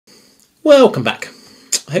Welcome back.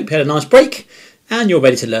 I hope you had a nice break and you're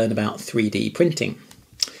ready to learn about 3D printing.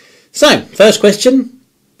 So, first question,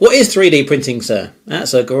 what is 3D printing, sir?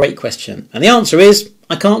 That's a great question. And the answer is,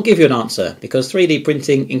 I can't give you an answer because 3D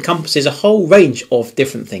printing encompasses a whole range of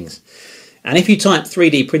different things. And if you type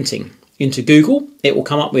 3D printing into Google, it will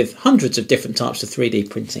come up with hundreds of different types of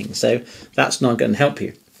 3D printing. So that's not going to help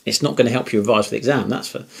you. It's not going to help you revise for the exam, that's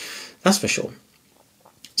for sure.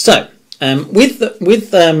 So, with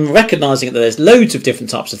recognising that there's loads of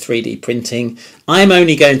different types of 3D printing, I'm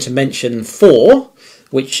only going to mention 4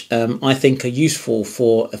 which I think are useful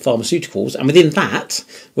for pharmaceuticals, and within that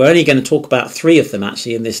we're only going to talk about 3 of them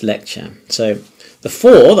actually in this lecture. So the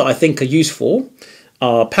 4 that I think are useful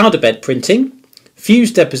are powder bed printing,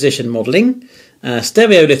 fused deposition modelling,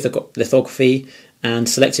 stereolithography and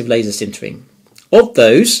selective laser sintering. Of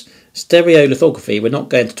those, stereolithography we're not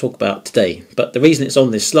going to talk about today, but the reason it's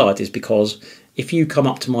on this slide is because if you come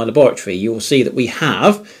up to my laboratory you'll see that we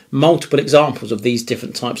have multiple examples of these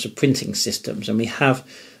different types of printing systems, and we have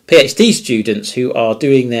PhD students who are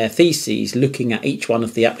doing their theses looking at each one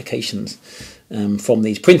of the applications from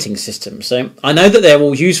these printing systems. So I know that they're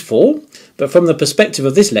all useful, but from the perspective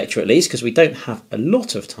of this lecture at least, because we don't have a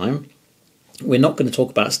lot of time, we're not going to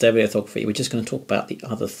talk about stereolithography, we're just going to talk about the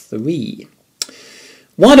other 3.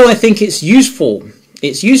 Why do I think it's useful?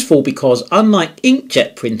 It's useful because unlike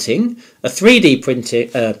inkjet printing, a 3D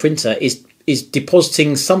printer is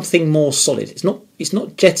depositing something more solid. It's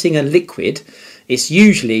not jetting a liquid, it's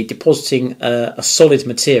usually depositing a solid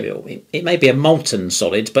material. It may be a molten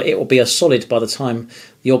solid, but it will be a solid by the time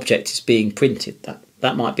the object is being printed.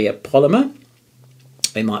 That might be a polymer,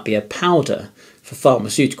 it might be a powder for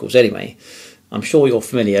pharmaceuticals anyway. I'm sure you're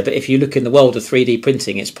familiar, but if you look in the world of 3D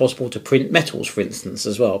printing, it's possible to print metals, for instance,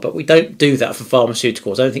 as well. But we don't do that for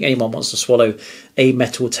pharmaceuticals. I don't think anyone wants to swallow a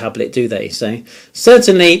metal tablet, do they? So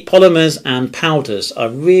certainly polymers and powders are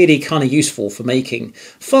really kind of useful for making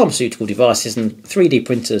pharmaceutical devices, and 3D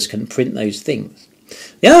printers can print those things.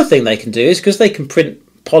 The other thing they can do is, because they can print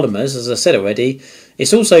polymers, as I said already,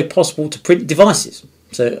 it's also possible to print devices.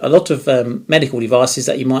 So a lot of medical devices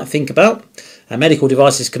that you might think about, medical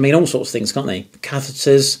devices can mean all sorts of things, can't they?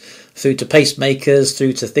 Catheters, through to pacemakers,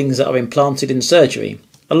 through to things that are implanted in surgery.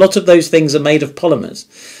 A lot of those things are made of polymers.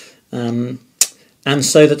 And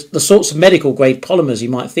so the sorts of medical grade polymers you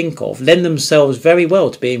might think of lend themselves very well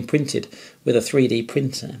to being printed with a 3D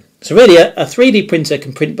printer. So really a 3D printer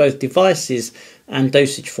can print both devices and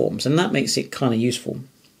dosage forms, and that makes it kind of useful.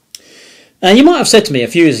 You might have said to me a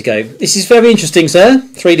few years ago, this is very interesting, sir,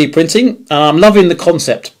 3D printing. I'm loving the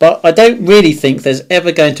concept, but I don't really think there's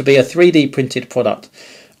ever going to be a 3D printed product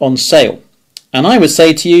on sale. And I would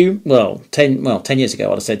say to you, 10 years ago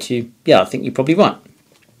I'd have said to you, yeah, I think you're probably right.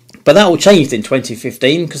 But that all changed in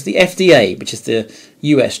 2015 because the FDA, which is the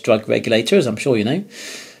US drug regulator, as I'm sure you know,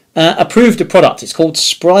 approved a product. It's called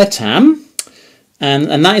Sprytam,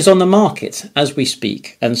 and that is on the market as we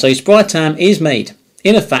speak. And so Sprytam is made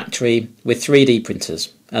in a factory with 3D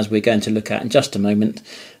printers, as we're going to look at in just a moment.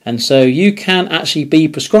 And so you can actually be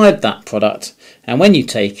prescribed that product, and when you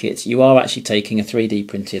take it, you are actually taking a 3D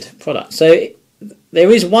printed product. So there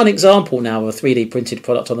is one example now of a 3D printed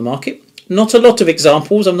product on the market. Not a lot of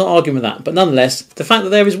examples, I'm not arguing with that, but nonetheless, the fact that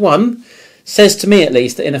there is one says to me at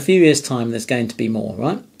least that in a few years' time there's going to be more,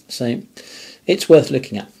 right? So it's worth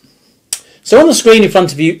looking at. So on the screen in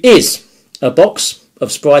front of you is a box of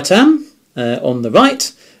Sprytam. On the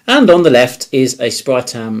right, and on the left is a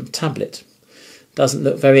Sprytam tablet. Doesn't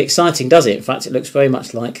look very exciting, does it? In fact, it looks very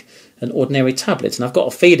much like an ordinary tablet, and I've got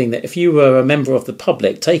a feeling that if you were a member of the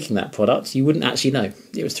public taking that product, you wouldn't actually know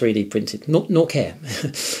it was 3D printed, nor care.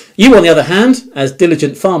 You, on the other hand, as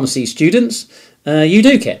diligent pharmacy students, you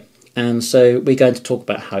do care, and so we're going to talk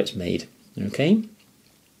about how it's made. Okay.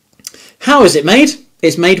 How is it made?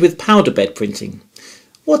 It's made with powder bed printing.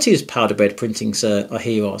 What is powder bed printing, sir, I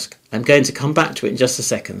hear you ask? I'm going to come back to it in just a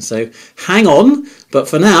second, so hang on. But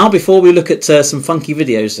for now, before we look at some funky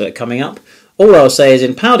videos that are coming up, all I'll say is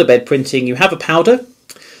in powder bed printing, you have a powder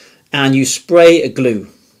and you spray a glue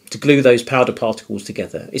to glue those powder particles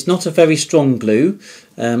together. It's not a very strong glue,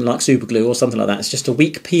 like super glue or something like that. It's just a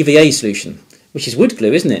weak PVA solution, which is wood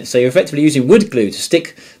glue, isn't it? So you're effectively using wood glue to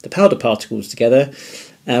stick the powder particles together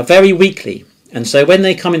very weakly. And so when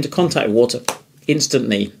they come into contact with water,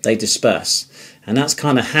 instantly they disperse, and that's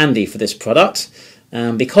kind of handy for this product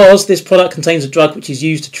because this product contains a drug which is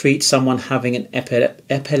used to treat someone having an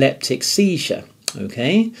epileptic seizure.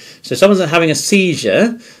 Okay, so someone's having a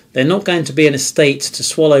seizure, they're not going to be in a state to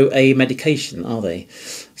swallow a medication, are they?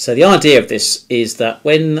 So the idea of this is that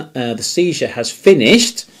when the seizure has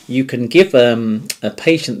finished, you can give a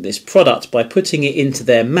patient this product by putting it into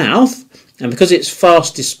their mouth, and because it's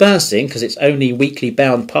fast dispersing, because it's only weakly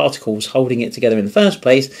bound particles holding it together in the first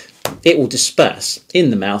place, it will disperse in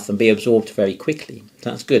the mouth and be absorbed very quickly.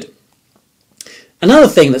 That's good. Another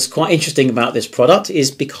thing that's quite interesting about this product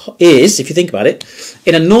is, if you think about it,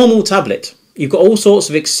 in a normal tablet, you've got all sorts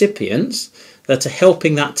of excipients that are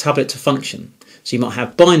helping that tablet to function. So you might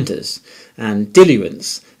have binders and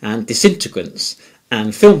diluents and disintegrants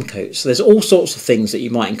and film coats. So there's all sorts of things that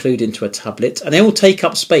you might include into a tablet, and they all take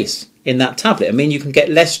up space in that tablet. I mean, you can get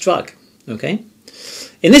less drug. Okay.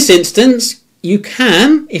 In this instance, you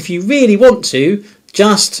can, if you really want to,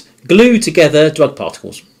 just glue together drug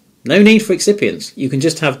particles. No need for excipients. You can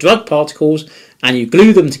just have drug particles and you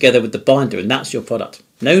glue them together with the binder, and that's your product.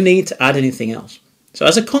 No need to add anything else. So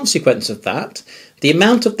as a consequence of that, the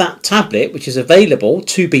amount of that tablet which is available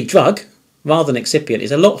to be drug rather than excipient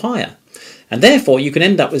is a lot higher. And therefore you can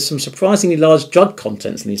end up with some surprisingly large drug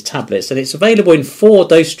contents in these tablets, and it's available in 4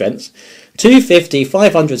 dose strengths: 250,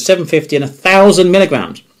 500, 750 and 1,000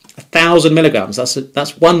 milligrams. 1,000 milligrams,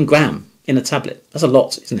 that's 1 gram in a tablet. That's a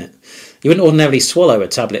lot, isn't it? You wouldn't ordinarily swallow a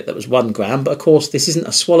tablet that was 1 gram, but of course this isn't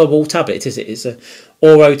a swallowable tablet, is it? It's a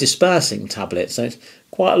oral-dispersing tablet, so it's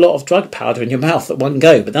quite a lot of drug powder in your mouth at one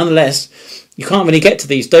go. But nonetheless, you can't really get to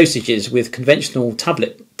these dosages with conventional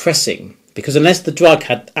tablet pressing, because unless the drug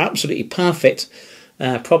had absolutely perfect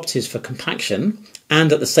properties for compaction,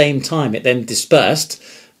 and at the same time it then dispersed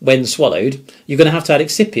when swallowed, you're going to have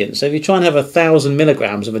excipients. So if you try and have 1,000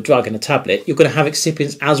 milligrams of a drug in a tablet, you're going to have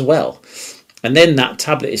excipients as well. And then that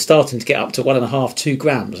tablet is starting to get up to 1.5, 2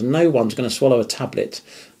 grams, and no one's going to swallow a tablet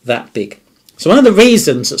that big. So one of the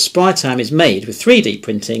reasons that Sprytam is made with 3D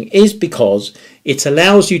printing is because it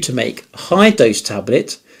allows you to make a high dose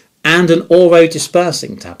tablet and an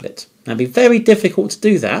oro-dispersing tablet. Now, it'd be very difficult to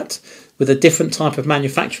do that with a different type of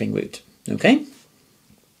manufacturing route. Okay?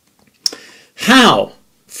 How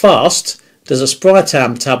fast does a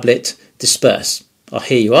Sprytam tablet disperse? I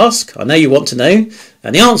hear you ask. I know you want to know.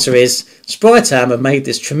 And the answer is, Sprytam have made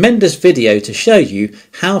this tremendous video to show you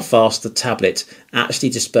how fast the tablet actually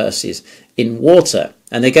disperses in water.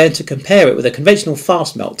 And they're going to compare it with a conventional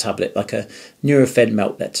fast melt tablet, like a Nurofen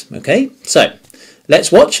Meltlet. Okay, so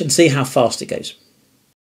let's watch and see how fast it goes.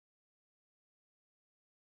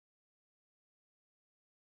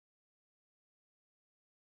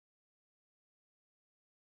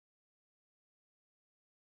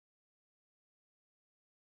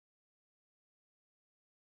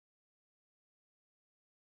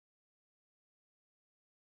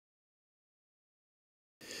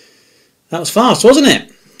 That was fast, wasn't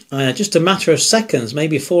it? Just a matter of seconds,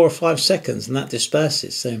 maybe 4 or 5 seconds, and that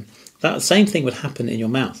disperses. So that same thing would happen in your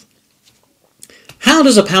mouth. How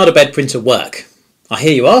does a powder bed printer work? I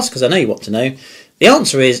hear you ask, because I know you want to know. The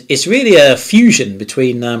answer is, it's really a fusion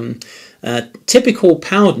between typical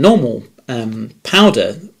normal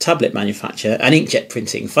powder tablet manufacture and inkjet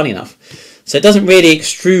printing, funny enough. So it doesn't really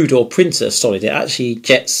extrude or print a solid, it actually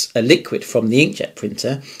jets a liquid from the inkjet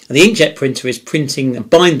printer, and the inkjet printer is printing a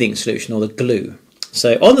binding solution, or the glue.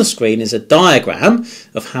 So on the screen is a diagram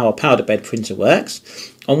of how a powder bed printer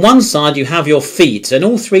works. On one side you have your feed, so in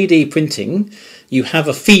all 3D printing you have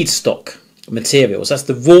a feedstock material, so that's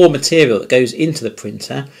the raw material that goes into the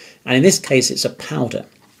printer, and in this case it's a powder.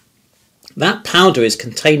 That powder is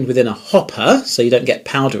contained within a hopper, so you don't get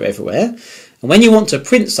powder everywhere. And when you want to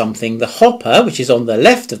print something, the hopper, which is on the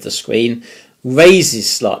left of the screen, raises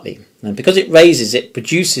slightly. And because it raises, it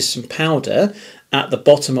produces some powder at the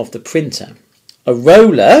bottom of the printer. A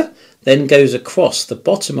roller then goes across the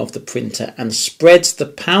bottom of the printer and spreads the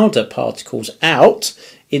powder particles out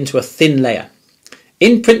into a thin layer.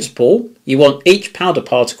 In principle, you want each powder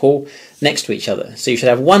particle next to each other. So you should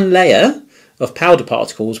have one layer of powder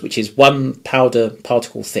particles which is 1 powder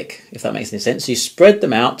particle thick, if that makes any sense. So you spread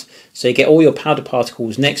them out so you get all your powder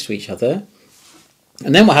particles next to each other,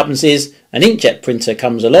 and then what happens is an inkjet printer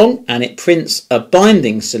comes along and it prints a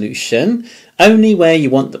binding solution only where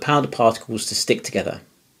you want the powder particles to stick together.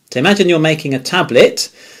 So imagine you're making a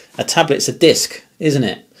tablet. A tablet's a disc, isn't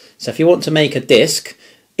it? So if you want to make a disc,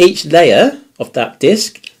 each layer of that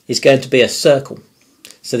disc is going to be a circle.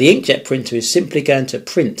 So the inkjet printer is simply going to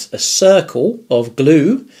print a circle of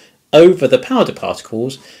glue over the powder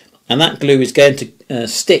particles, and that glue is going to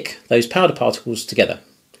stick those powder particles together.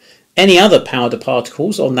 Any other powder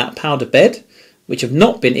particles on that powder bed which have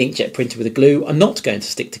not been inkjet printed with a glue are not going to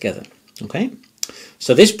stick together. Okay,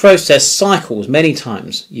 so this process cycles many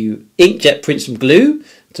times. You inkjet print some glue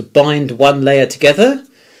to bind one layer together,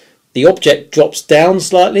 the object drops down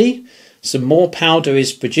slightly, some more powder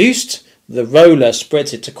is produced, the roller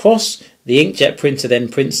spreads it across, The inkjet printer then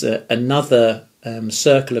prints another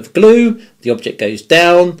circle of glue. The object goes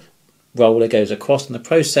down, roller goes across, and the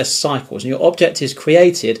process cycles. And your object is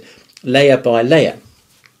created layer by layer.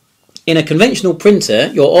 In a conventional printer,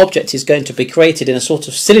 your object is going to be created in a sort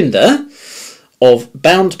of cylinder of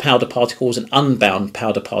bound powder particles and unbound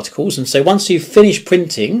powder particles. And so once you've finished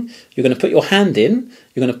printing, you're going to put your hand in,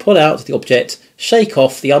 you're going to pull out the object, shake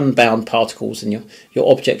off the unbound particles, and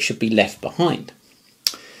your object should be left behind.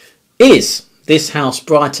 Is this house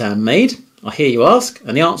bright and made? I hear you ask,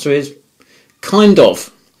 and the answer is kind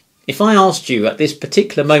of. If I asked you at this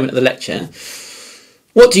particular moment of the lecture,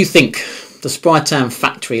 what do you think the Sprytan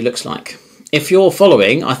factory looks like? If you're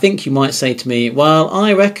following, I think you might say to me, well,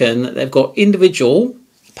 I reckon that they've got individual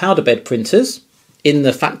powder bed printers in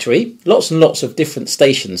the factory, lots and lots of different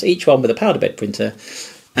stations, each one with a powder bed printer,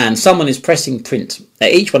 and someone is pressing print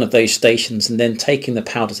at each one of those stations and then taking the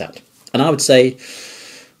powders out. And I would say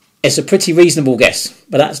it's a pretty reasonable guess,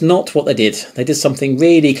 but that's not what they did. They did something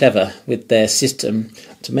really clever with their system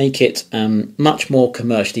to make it much more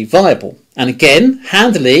commercially viable. And again,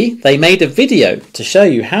 handily, they made a video to show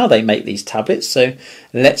you how they make these tablets, so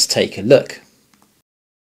let's take a look.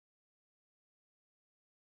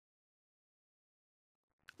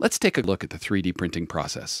 Let's take a look at the 3D printing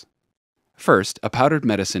process. First, a powdered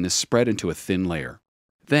medicine is spread into a thin layer.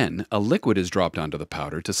 Then, a liquid is dropped onto the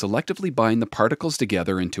powder to selectively bind the particles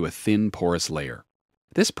together into a thin, porous layer.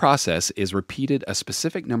 This process is repeated a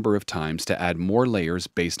specific number of times to add more layers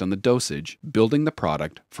based on the dosage, building the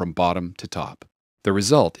product from bottom to top. The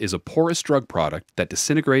result is a porous drug product that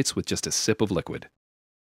disintegrates with just a sip of liquid.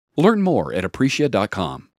 Learn more at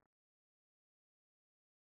appreciate.com.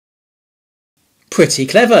 Pretty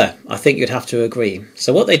clever, I think you'd have to agree.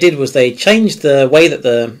 So what they did was they changed the way that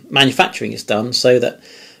the manufacturing is done so that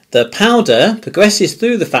the powder progresses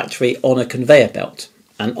through the factory on a conveyor belt.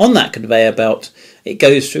 And on that conveyor belt, it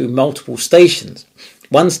goes through multiple stations.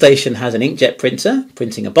 One station has an inkjet printer,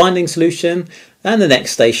 printing a binding solution, and the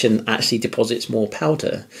next station actually deposits more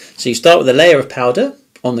powder. So you start with a layer of powder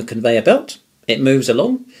on the conveyor belt, it moves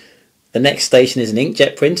along. The next station is an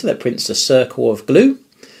inkjet printer that prints a circle of glue.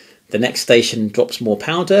 The next station drops more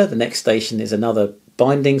powder, the next station is another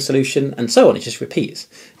binding solution, and so on. It just repeats.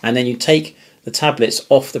 And then you take the tablets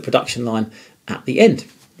off the production line at the end.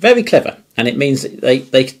 Very clever. And it means that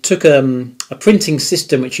they took a printing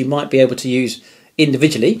system which you might be able to use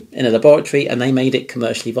individually in a laboratory, and they made it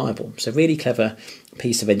commercially viable. So really clever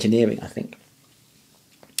piece of engineering, I think.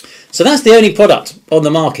 So that's the only product on the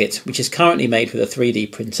market which is currently made with a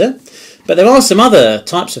 3D printer. But there are some other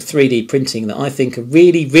types of 3D printing that I think are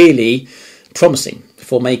really, really promising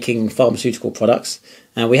for making pharmaceutical products.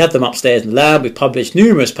 And we have them upstairs in the lab. We've published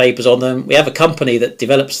numerous papers on them. We have a company that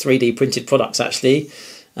develops 3D printed products, actually.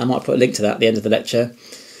 I might put a link to that at the end of the lecture.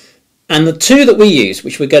 And the two that we use,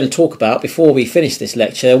 which we're going to talk about before we finish this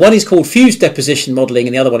lecture, one is called fused deposition modelling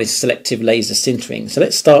and the other one is selective laser sintering. So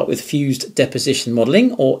let's start with fused deposition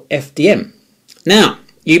modelling, or FDM. Now,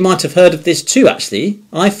 you might have heard of this too, actually.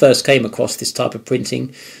 I first came across this type of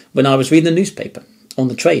printing when I was reading the newspaper on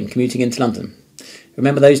the train commuting into London.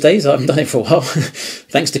 Remember those days? I haven't done it for a while,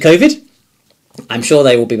 thanks to COVID. I'm sure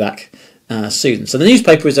they will be back soon. So the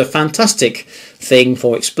newspaper is a fantastic thing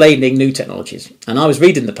for explaining new technologies. And I was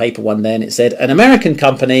reading the paper one day and it said, an American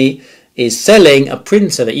company is selling a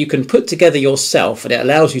printer that you can put together yourself and it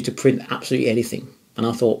allows you to print absolutely anything. And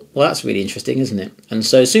I thought, well, that's really interesting, isn't it? And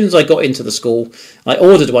so as soon as I got into the school, I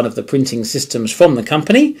ordered one of the printing systems from the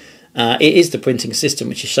company. It is the printing system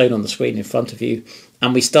which is shown on the screen in front of you.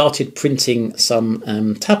 And we started printing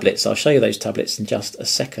some tablets. I'll show you those tablets in just a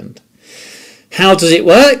second. How does it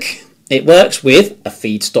work? It works with a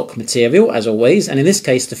feedstock material, as always, and in this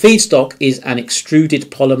case the feedstock is an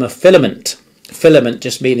extruded polymer filament. Filament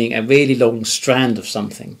just meaning a really long strand of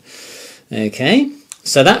something. Okay,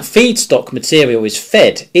 so that feedstock material is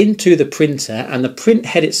fed into the printer, and the print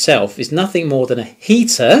head itself is nothing more than a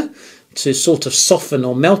heater to sort of soften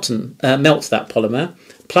or melt that polymer,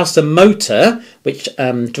 plus a motor which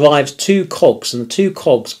drives two cogs, and the two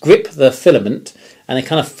cogs grip the filament and they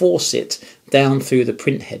kind of force it down through the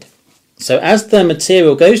print head. So as the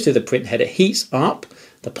material goes through the print head, it heats up,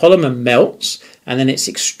 the polymer melts, and then it's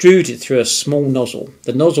extruded through a small nozzle.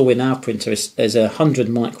 The nozzle in our printer is 100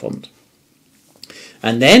 microns.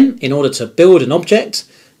 And then, in order to build an object,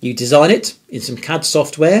 you design it in some CAD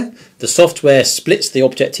software. The software splits the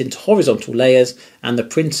object into horizontal layers, and the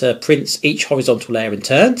printer prints each horizontal layer in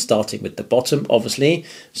turn, starting with the bottom, obviously.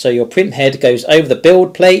 So your print head goes over the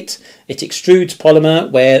build plate, it extrudes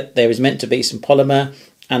polymer where there is meant to be some polymer,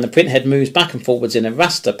 and the print head moves back and forwards in a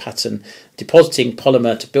raster pattern, depositing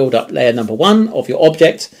polymer to build up layer number one of your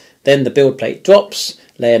object. Then the build plate drops,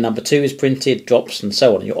 layer number 2 is printed, drops, and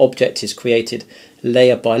so on. Your object is created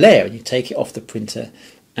layer by layer, and you take it off the printer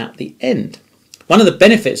at the end. One of the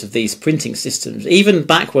benefits of these printing systems, even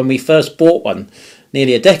back when we first bought one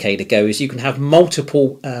nearly a decade ago, is you can have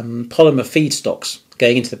multiple polymer feedstocks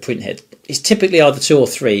going into the printhead. It's typically either 2 or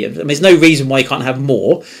 3. There's no reason why you can't have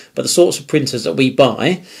more, but the sorts of printers that we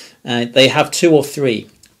buy, they have 2 or 3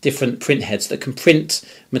 different printheads that can print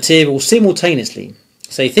material simultaneously.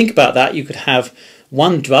 So you think about that, you could have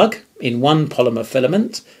one drug in one polymer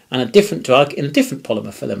filament and a different drug in a different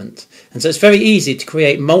polymer filament. And so it's very easy to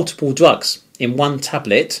create multiple drugs in one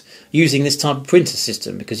tablet using this type of printer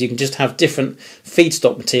system, because you can just have different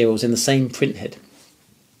feedstock materials in the same printhead.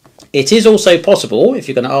 It is also possible, if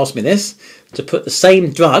you're going to ask me this, to put the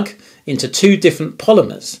same drug into 2 different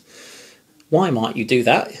polymers. Why might you do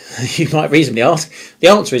that? You might reasonably ask. The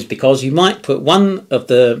answer is because you might put one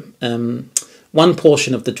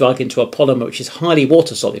portion of the drug into a polymer which is highly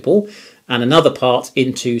water soluble, and another part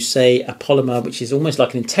into, say, a polymer which is almost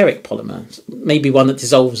like an enteric polymer, maybe one that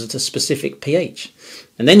dissolves at a specific pH.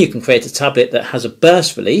 And then you can create a tablet that has a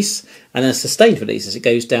burst release and a sustained release as it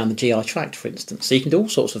goes down the GI tract, for instance. So you can do all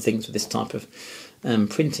sorts of things with this type of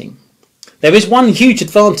printing. There is one huge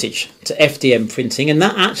advantage to FDM printing, and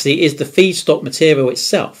that actually is the feedstock material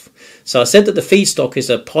itself. So I said that the feedstock is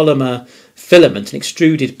a polymer filament, an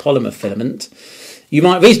extruded polymer filament. You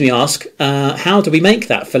might reasonably ask, how do we make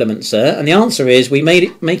that filament, sir? And the answer is we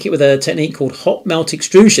make it with a technique called hot melt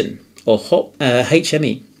extrusion, or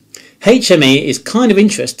HME. HME is kind of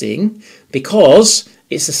interesting because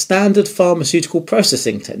it's a standard pharmaceutical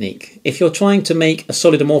processing technique. If you're trying to make a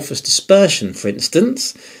solid amorphous dispersion, for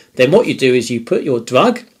instance, then what you do is you put your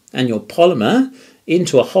drug and your polymer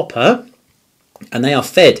into a hopper, and they are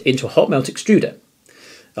fed into a hot melt extruder.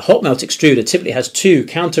 A hot melt extruder typically has 2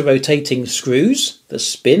 counter-rotating screws that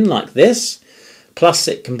spin like this, plus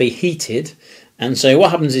it can be heated. And so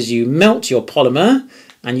what happens is you melt your polymer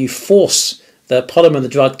and you force the polymer and the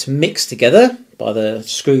drug to mix together by the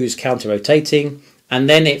screws counter-rotating, and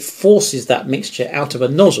then it forces that mixture out of a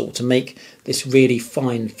nozzle to make this really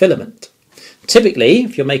fine filament. Typically,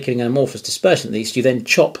 if you're making an amorphous dispersion at least, you then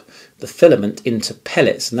chop the filament into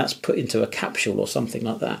pellets, and that's put into a capsule or something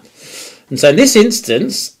like that. And so in this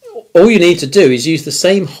instance, all you need to do is use the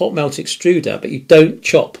same hot melt extruder, but you don't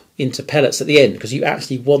chop into pellets at the end because you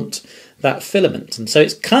actually want that filament. And so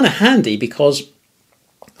it's kind of handy because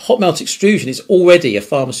hot melt extrusion is already a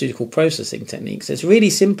pharmaceutical processing technique. So it's really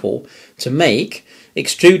simple to make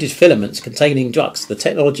extruded filaments containing drugs. The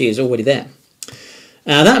technology is already there.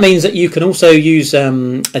 That means that you can also use a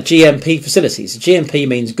GMP facility. So GMP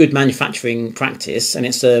means good manufacturing practice, and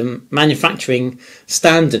it's a manufacturing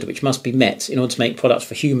standard which must be met in order to make products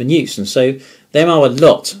for human use. And so there are a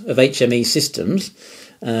lot of HME systems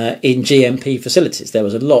in GMP facilities. There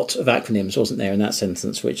was a lot of acronyms, wasn't there, in that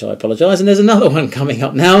sentence, which I apologise. And there's another one coming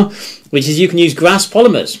up now, which is you can use GRAS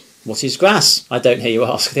polymers. What is GRAS? I don't hear you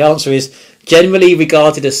ask. The answer is generally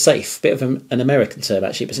regarded as safe. Bit of an American term,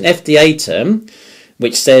 actually, but it's an FDA term,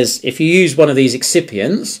 which says if you use one of these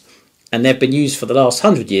excipients, and they've been used for the last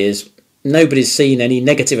 100 years, nobody's seen any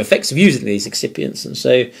negative effects of using these excipients, and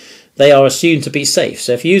so they are assumed to be safe.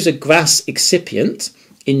 So if you use a GRAS excipient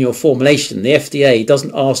in your formulation, the FDA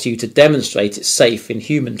doesn't ask you to demonstrate it's safe in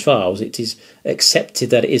human trials. It is accepted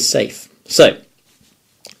that it is safe. So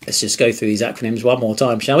let's just go through these acronyms one more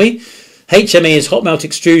time, shall we? HME is hot melt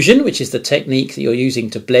extrusion, which is the technique that you're using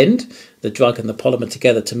to blend the drug and the polymer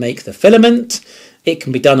together to make the filament. It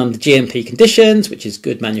can be done under GMP conditions, which is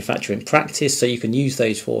good manufacturing practice, so you can use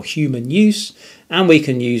those for human use. And we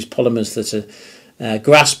can use polymers that are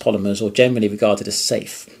GRAS polymers, or generally regarded as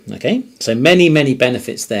safe. Okay, so many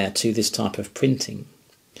benefits there to this type of printing.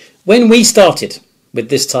 When we started with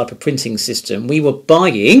this type of printing system, we were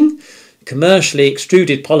buying commercially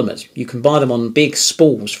extruded polymers. You can buy them on big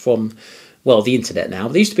spools from, well, the internet now.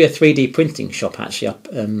 There used to be a 3D printing shop actually up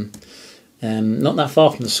not that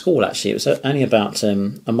far from the school, actually. It was only about a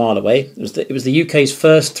mile away. It was the UK's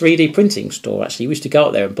first 3D printing store, actually. We used to go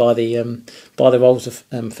out there and buy the rolls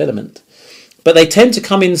of filament. But they tend to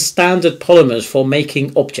come in standard polymers for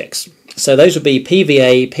making objects. So those would be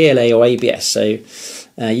PVA, PLA or ABS. So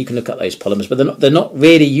you can look at those polymers, but they're not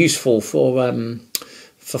really useful for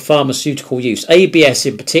pharmaceutical use. ABS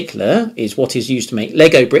in particular is what is used to make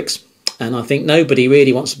Lego bricks. And I think nobody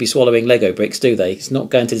really wants to be swallowing Lego bricks, do they? It's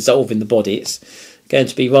not going to dissolve in the body. It's going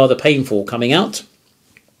to be rather painful coming out.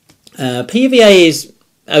 PVA is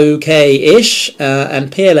okay-ish,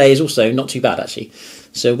 and PLA is also not too bad, actually.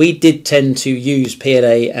 So we did tend to use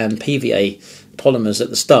PLA and PVA polymers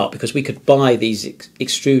at the start because we could buy these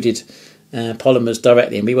extruded polymers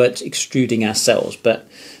directly, and we weren't extruding our cells. But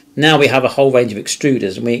now we have a whole range of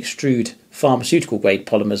extruders, and we extrude pharmaceutical grade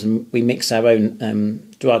polymers, and we mix our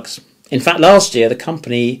own drugs. In fact, last year the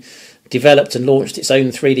company developed and launched its own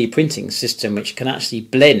 3D printing system, which can actually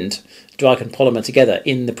blend drug and polymer together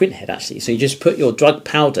in the printhead actually. So you just put your drug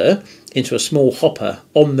powder into a small hopper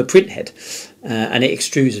on the printhead, and it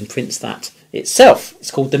extrudes and prints that itself.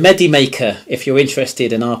 It's called the MediMaker if you're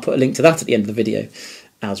interested, and I'll put a link to that at the end of the video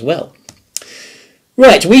as well.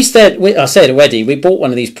 Right, I said already, we bought one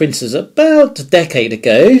of these printers about a decade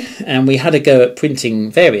ago, and we had a go at printing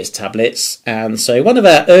various tablets. And so one of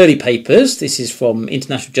our early papers, this is from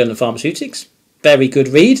International Journal of Pharmaceutics, very good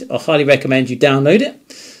read. I highly recommend you download it.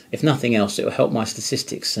 If nothing else, it will help my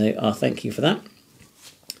statistics, so I'll thank you for that.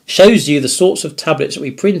 Shows you the sorts of tablets that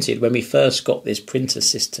we printed when we first got this printer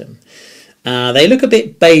system. They look a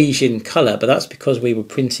bit beige in colour, but that's because we were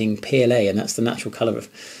printing PLA, and that's the natural colour of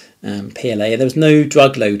PLA. There was no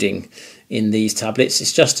drug loading in these tablets.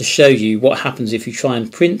 It's just to show you what happens if you try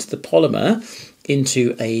and print the polymer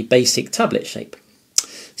into a basic tablet shape.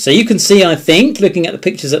 So you can see, I think, looking at the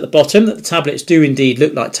pictures at the bottom, that the tablets do indeed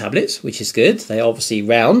look like tablets, which is good. They're obviously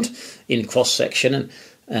round in cross-section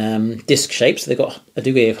and disc shapes, so they've got a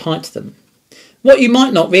degree of height to them. What you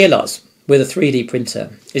might not realise with a 3D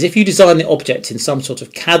printer is if you design the object in some sort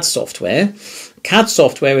of CAD software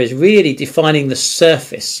is really defining the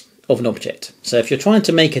surface of an object. So if you're trying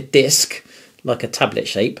to make a disc like a tablet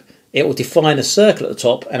shape, it will define a circle at the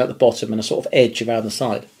top and at the bottom and a sort of edge around the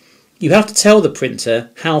side. You have to tell the printer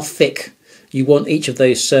how thick you want each of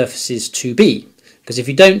those surfaces to be, because if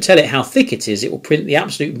you don't tell it how thick it is, it will print the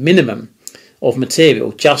absolute minimum of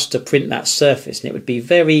material just to print that surface, and it would be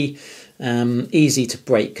very easy to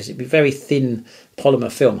break because it'd be very thin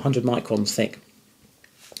polymer film, 100 microns thick.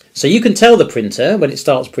 So you can tell the printer when it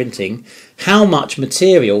starts printing how much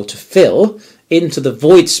material to fill into the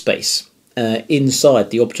void space inside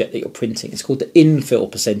the object that you're printing. It's called the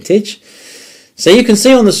infill percentage. So you can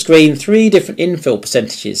see on the screen 3 different infill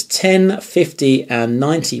percentages, 10, 50 and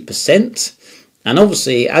 90%. And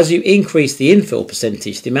obviously as you increase the infill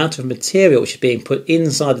percentage, the amount of material which is being put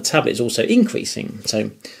inside the tablet is also increasing.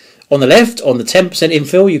 So on the left, on the 10%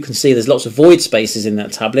 infill, you can see there's lots of void spaces in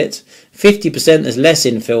that tablet. 50% there's less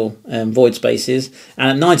infill void spaces,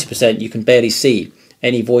 and at 90% you can barely see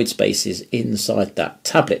any void spaces inside that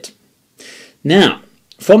tablet. Now,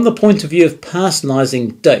 from the point of view of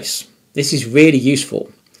personalising dose, this is really useful.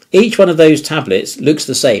 Each one of those tablets looks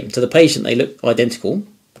the same. To the patient they look identical,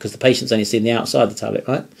 because the patient's only seen the outside of the tablet,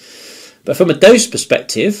 right? But from a dose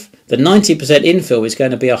perspective, the 90% infill is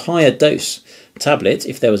going to be a higher dose tablet,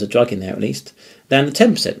 if there was a drug in there at least, than the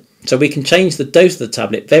 10%. So we can change the dose of the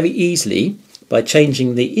tablet very easily by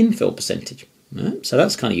changing the infill percentage. Right? So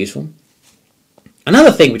that's kind of useful.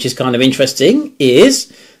 Another thing which is kind of interesting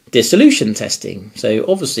is dissolution testing. So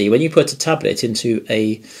obviously when you put a tablet into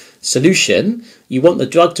a solution, you want the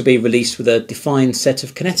drug to be released with a defined set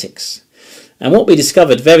of kinetics. And what we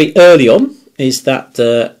discovered very early on is that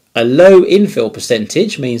a low infill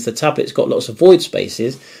percentage means the tablet's got lots of void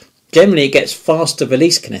spaces. Generally it gets faster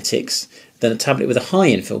release kinetics than a tablet with a high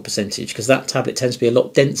infill percentage, because that tablet tends to be a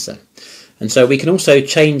lot denser. And so we can also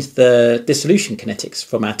change the dissolution kinetics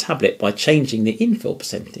from our tablet by changing the infill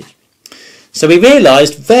percentage. So we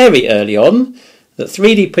realised very early on that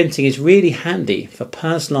 3D printing is really handy for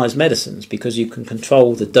personalised medicines, because you can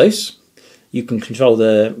control the dose, you can control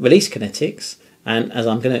the release kinetics, and as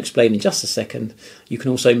I'm going to explain in just a second, you can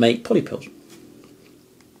also make polypills.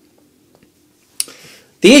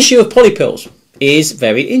 The issue of polypills is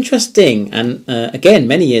very interesting, and again,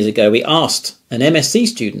 many years ago we asked an MSc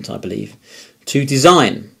student, I believe, to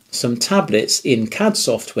design some tablets in CAD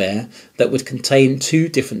software that would contain 2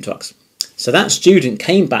 different drugs. So that student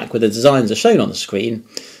came back with the designs as shown on the screen,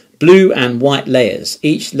 blue and white layers.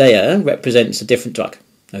 Each layer represents a different drug.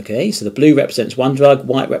 Okay, so the blue represents one drug,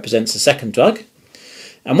 white represents a second drug.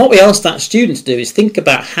 And what we asked that student to do is think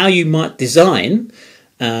about how you might design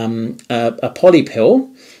a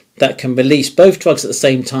polypill that can release both drugs at the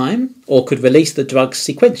same time, or could release the drugs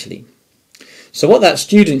sequentially. So what that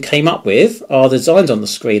student came up with are the designs on the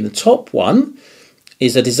screen. The top one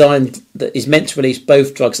is a design that is meant to release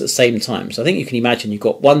both drugs at the same time. So I think you can imagine you've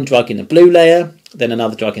got one drug in the blue layer, then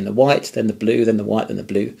another drug in the white, then the blue, then the white, then the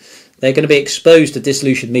blue. They're going to be exposed to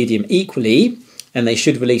dissolution medium equally, and they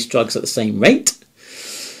should release drugs at the same rate.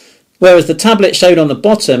 Whereas the tablet shown on the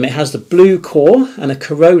bottom, it has the blue core and a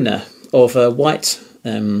corona of a white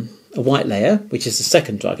layer, which is the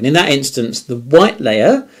second drug. And in that instance, the white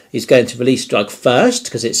layer is going to release drug first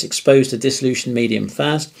because it's exposed to dissolution medium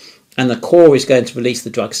first, and the core is going to release the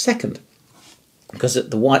drug second. because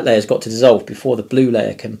the white layer's got to dissolve before the blue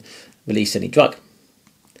layer can release any drug.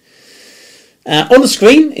 On the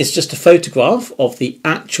screen is just a photograph of the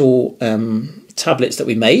actual tablets that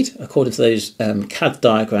we made according to those CAD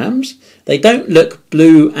diagrams. They don't look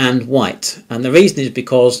blue and white, and the reason is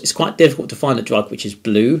because it's quite difficult to find a drug which is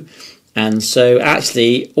blue, and so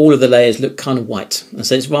actually all of the layers look kind of white, and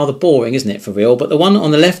so it's rather boring, isn't it, for real? But the one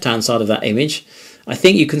on the left hand side of that image, I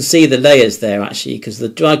think you can see the layers there actually, because the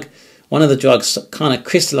drug, one of the drugs kind of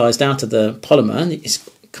crystallized out of the polymer, it's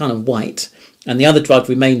kind of white, and the other drug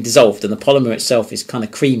remained dissolved, and the polymer itself is kind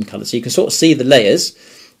of cream colour, so you can sort of see the layers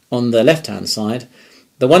on the left hand side.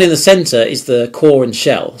 The one in the centre is the core and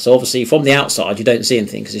shell, so obviously from the outside you don't see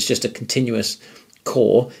anything because it's just a continuous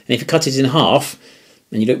core, and if you cut it in half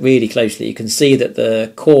and you look really closely, you can see that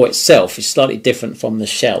the core itself is slightly different from the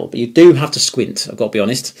shell, but you do have to squint, I've got to be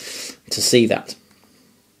honest, to see that.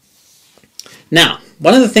 Now,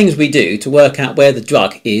 one of the things we do to work out where the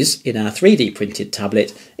drug is in our 3D printed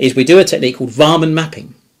tablet is we do a technique called Raman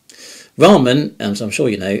mapping. Raman, as I'm sure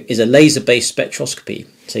you know, is a laser-based spectroscopy.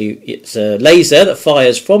 So it's a laser that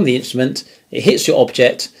fires from the instrument, it hits your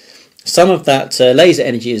object, some of that laser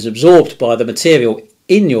energy is absorbed by the material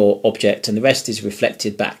in your object and the rest is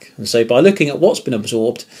reflected back. And so by looking at what's been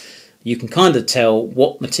absorbed, you can kind of tell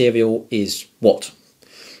what material is what.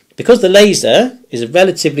 Because the laser is a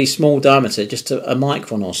relatively small diameter, just a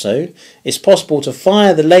micron or so, it's possible to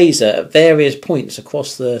fire the laser at various points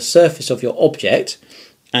across the surface of your object,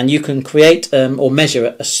 and you can create or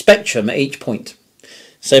measure a spectrum at each point.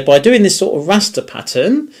 So by doing this sort of raster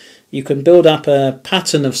pattern, you can build up a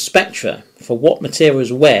pattern of spectra for what material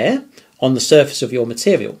is where on the surface of your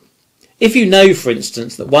material. If you know, for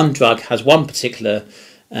instance, that one drug has one particular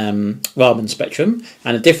Raman spectrum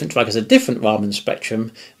and a different drug has a different Raman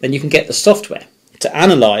spectrum, then you can get the software to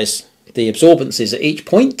analyse the absorbances at each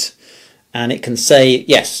point, and it can say,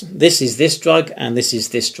 yes, this is this drug and this is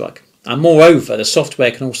this drug. And moreover, the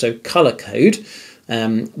software can also colour code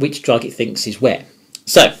which drug it thinks is where.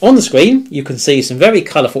 So on the screen you can see some very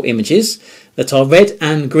colourful images that are red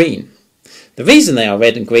and green. The reason they are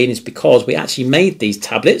red and green is because we actually made these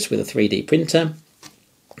tablets with a 3D printer,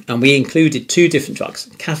 and we included two different drugs,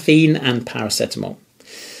 caffeine and paracetamol.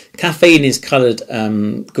 Caffeine is coloured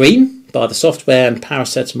green by the software and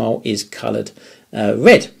paracetamol is coloured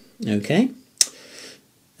red. Okay,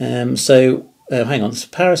 hang on, so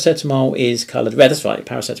paracetamol is coloured red, that's right,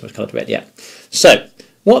 paracetamol is coloured red, yeah. So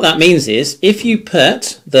what that means is if you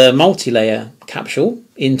put the multi-layer capsule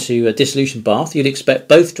into a dissolution bath, you'd expect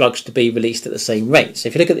both drugs to be released at the same rate. So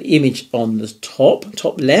if you look at the image on the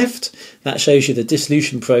top left, that shows you the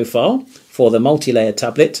dissolution profile for the multi-layer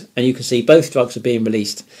tablet, and you can see both drugs are being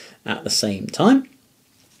released at the same time.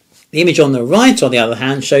 The image on the right, on the other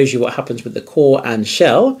hand, shows you what happens with the core and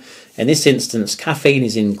shell. In this instance, caffeine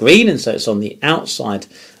is in green, and so it's on the outside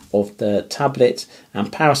of the tablet,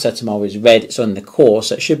 and paracetamol is red, it's on the core,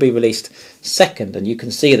 so it should be released second, and you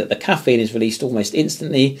can see that the caffeine is released almost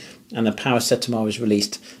instantly and the paracetamol is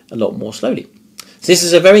released a lot more slowly. So this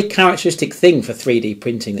is a very characteristic thing for 3D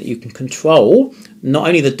printing, that you can control not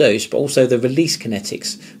only the dose but also the release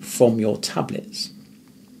kinetics from your tablets.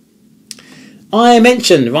 I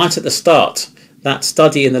mentioned right at the start that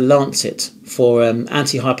study in the Lancet for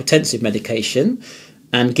antihypertensive medication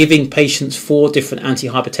and giving patients 4 different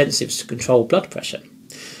antihypertensives to control blood pressure.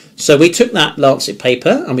 So we took that Lancet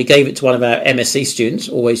paper and we gave it to one of our MSc students,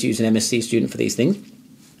 always use an MSc student for these things,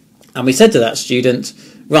 and we said to that student,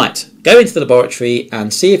 right, go into the laboratory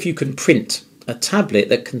and see if you can print a tablet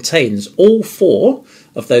that contains all 4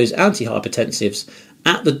 of those antihypertensives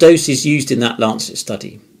at the doses used in that Lancet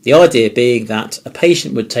study. The idea being that a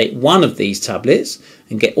patient would take one of these tablets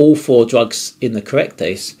and get all 4 drugs in the correct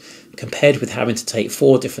dose, compared with having to take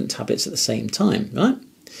 4 different tablets at the same time, right?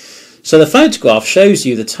 So the photograph shows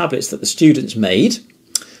you the tablets that the students made.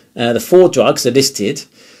 The 4 drugs are listed,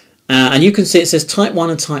 and you can see it says type 1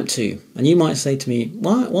 and type 2. And you might say to me,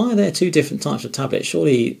 why are there 2 different types of tablets?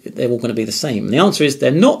 Surely they're all going to be the same. And the answer is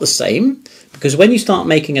they're not the same, because when you start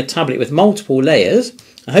making a tablet with multiple layers,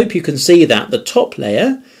 I hope you can see that the top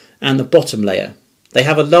layer and the bottom layer, they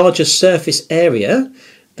have a larger surface area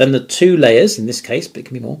than the 2 layers, in this case, but it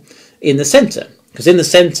can be more, in the centre. Because in the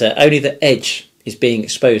centre, only the edge is being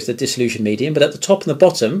exposed to the dissolution medium, but at the top and the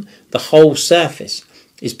bottom, the whole surface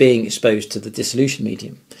is being exposed to the dissolution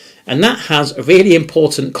medium. And that has a really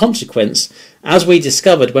important consequence, as we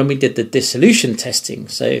discovered when we did the dissolution testing.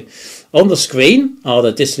 So on the screen are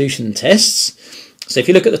the dissolution tests. So if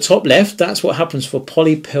you look at the top left, that's what happens for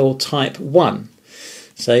polypill type 1.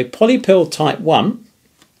 So polypill type 1,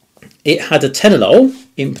 it had atenolol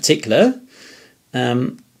in particular,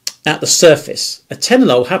 at the surface,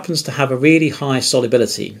 atenolol happens to have a really high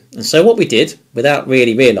solubility. And so what we did, without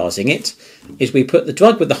really realising it, is we put the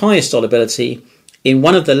drug with the highest solubility in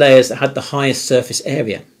one of the layers that had the highest surface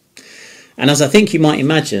area. And as I think you might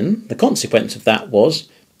imagine, the consequence of that was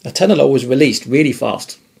atenolol was released really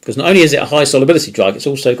fast, because not only is it a high solubility drug, it's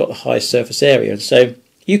also got the highest surface area. And so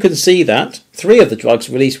you can see that 3 of the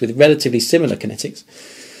drugs released with relatively similar kinetics,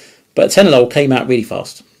 but atenolol came out really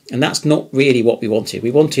fast. And that's not really what we wanted.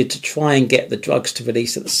 We wanted to try and get the drugs to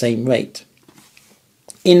release at the same rate.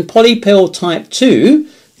 In polypill type 2,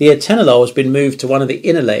 the atenolol has been moved to one of the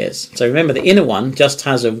inner layers. So remember, the inner one just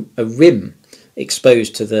has a rim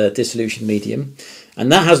exposed to the dissolution medium,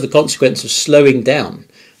 and that has the consequence of slowing down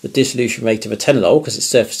the dissolution rate of atenolol because its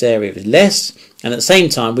surface area is less, and at the same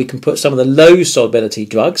time we can put some of the low solubility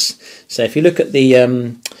drugs. So if you look at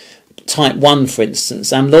the type 1, for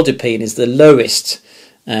instance, amlodipine is the lowest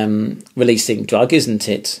releasing drug, isn't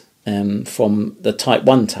it, from the type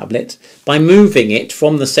 1 tablet. By moving it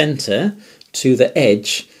from the centre to the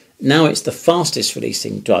edge, now it's the fastest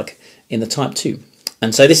releasing drug in the type 2.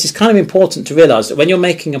 And so this is kind of important to realise that when you're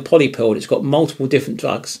making a polypill that's got multiple different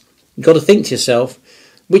drugs, you've got to think to yourself,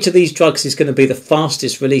 which of these drugs is going to be the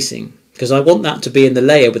fastest releasing? Because I want that to be in the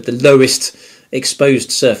layer with the lowest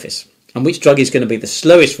exposed surface. And which drug is going to be the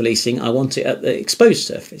slowest releasing? I want it at the exposed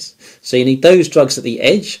surface. So you need those drugs at the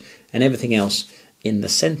edge and everything else in the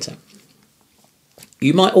centre.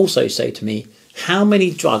 You might also say to me, how many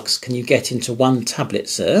drugs can you get into one tablet,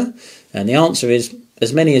 sir? And the answer is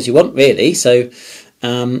as many as you want, really. So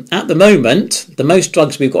at the moment, the most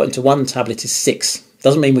drugs we've got into one tablet is 6.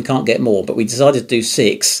 Doesn't mean we can't get more, but we decided to do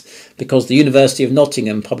 6 because the University of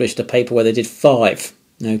Nottingham published a paper where they did 5.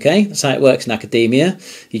 Okay, that's how it works in academia.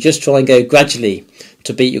 You just try and go gradually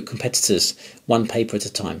to beat your competitors, one paper at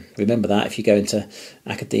a time. Remember that if you go into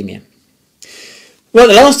academia. Well,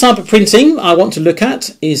 the last type of printing I want to look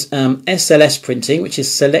at is SLS printing, which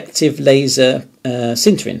is selective laser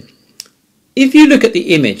sintering. If you look at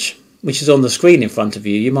the image, which is on the screen in front of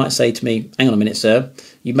you, you might say to me, hang on a minute, sir,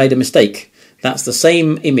 you made a mistake. That's the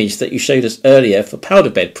same image that you showed us earlier for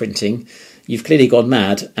powder bed printing. You've clearly gone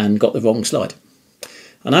mad and got the wrong slide.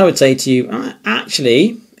 And I would say to you,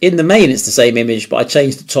 actually, in the main it's the same image, but I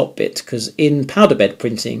changed the top bit because in powder bed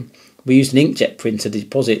printing, we used an inkjet printer to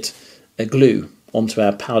deposit a glue onto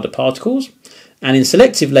our powder particles. And in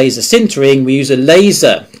selective laser sintering, we use a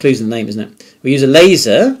laser, clues in the name, isn't it? We use a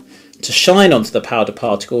laser to shine onto the powder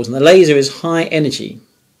particles, and the laser is high energy.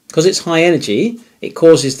 Because it's high energy, it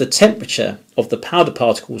causes the temperature of the powder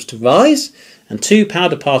particles to rise, and 2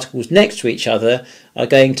 powder particles next to each other are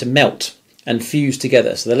going to melt and fuse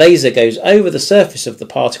together. So the laser goes over the surface of the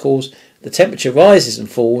particles, the temperature rises and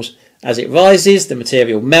falls. As it rises, the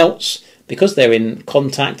material melts. Because they're in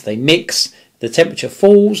contact, they mix, the temperature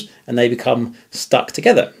falls, and they become stuck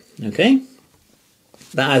together. Okay?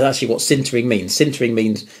 That is actually what sintering means. Sintering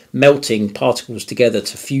means melting particles together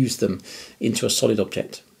to fuse them into a solid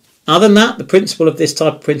object. Other than that, the principle of this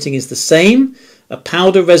type of printing is the same. A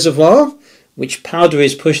powder reservoir, which powder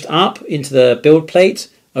is pushed up into the build plate.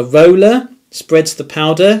 A roller spreads the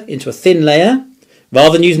powder into a thin layer.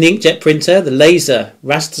 Rather than using the inkjet printer, the laser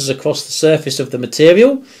rasters across the surface of the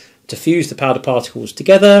material to fuse the powder particles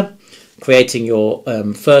together, creating your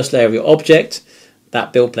first layer of your object.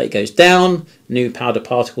 That build plate goes down, new powder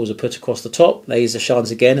particles are put across the top, laser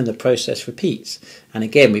shines again, and the process repeats. And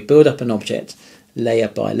again, we build up an object layer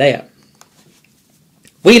by layer.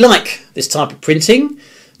 We like this type of printing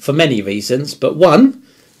for many reasons, but one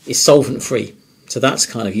is solvent free. So that's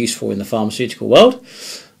kind of useful in the pharmaceutical world.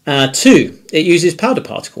 2, it uses powder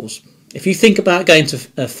particles. If you think about going to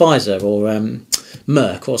Pfizer or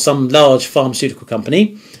Merck or some large pharmaceutical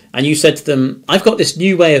company, and you said to them, I've got this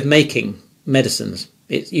new way of making medicines,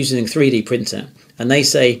 it's using a 3D printer, and they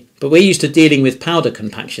say, but we're used to dealing with powder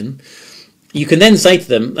compaction, you can then say to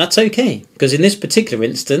them, that's okay, because in this particular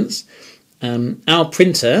instance, our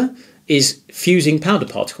printer is fusing powder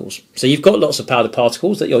particles. So you've got lots of powder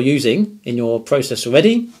particles that you're using in your process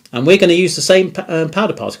already, and we're going to use the same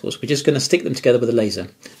powder particles. We're just going to stick them together with a laser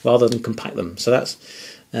rather than compact them. So that's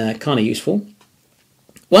kind of useful.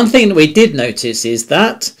 One thing that we did notice is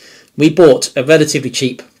that we bought a relatively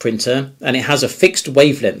cheap printer, and it has a fixed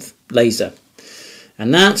wavelength laser.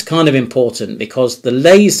 And that's kind of important because the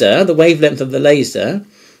laser, the wavelength of the laser,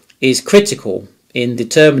 is critical in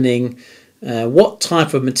determining what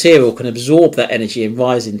type of material can absorb that energy and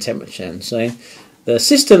rise in temperature. And so the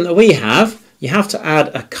system that we have, you have to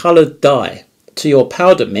add a coloured dye to your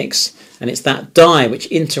powder mix, and it's that dye which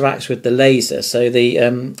interacts with the laser. So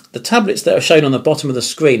the tablets that are shown on the bottom of the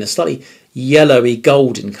screen are slightly yellowy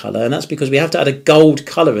golden colour, and that's because we have to add a gold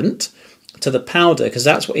colorant to the powder, because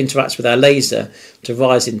that's what interacts with our laser to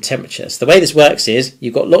rise in temperature. So the way this works is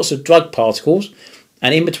you've got lots of drug particles,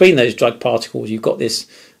 and in between those drug particles you've got this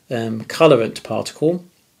colorant particle.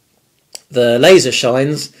 The laser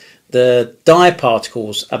shines, the dye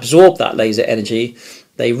particles absorb that laser energy,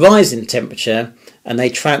 they rise in temperature, and they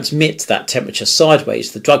transmit that temperature sideways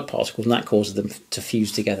to the drug particles, and that causes them to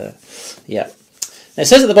fuse together. Yeah. It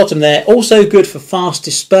says at the bottom there, also good for fast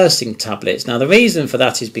dispersing tablets. Now the reason for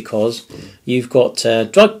that is because you've got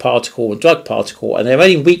drug particle and drug particle, and they're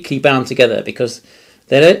only weakly bound together because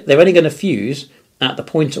they're only going to fuse at the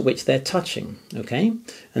point at which they're touching. Okay,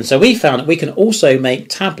 and so we found that we can also make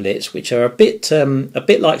tablets which are a bit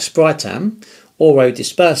like Spritam, oro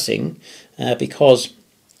dispersing, because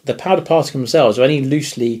the powder particles themselves are only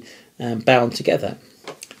loosely bound together.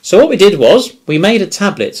 So what we did was we made a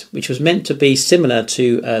tablet which was meant to be similar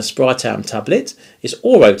to a Spritam tablet. It's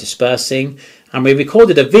oro dispersing, and we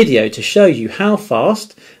recorded a video to show you how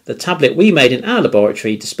fast the tablet we made in our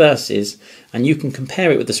laboratory disperses, and you can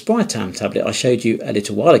compare it with the Spritam tablet I showed you a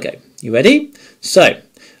little while ago. You ready? So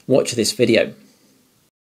watch this video.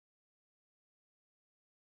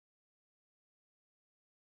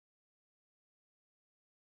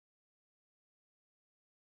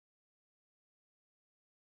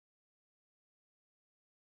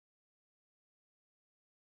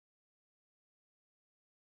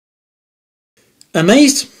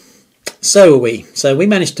 Amazed? So are we. So we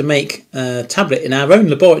managed to make a tablet in our own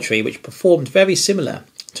laboratory which performed very similar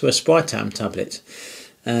to a Spritam tablet,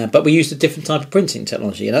 but we used a different type of printing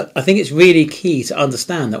technology. And I think it's really key to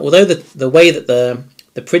understand that although the way that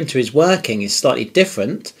the printer is working is slightly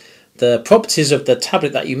different, the properties of the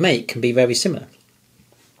tablet that you make can be very similar.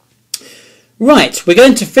 Right, we're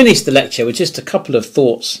going to finish the lecture with just a couple of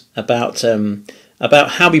thoughts about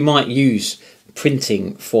how we might use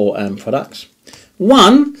printing for products.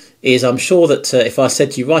 One is, I'm sure that if I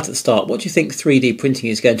said to you right at the start, what do you think 3D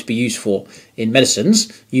printing is going to be used for in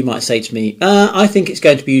medicines? You might say to me, I think it's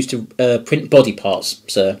going to be used to print body parts,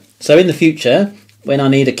 sir. So in the future, when I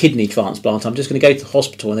need a kidney transplant, I'm just going to go to the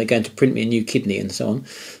hospital and they're going to print me a new kidney and so on,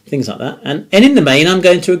 things like that. And in the main, I'm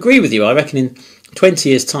going to agree with you. I reckon in 20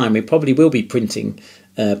 years' time, we probably will be printing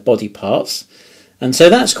body parts. And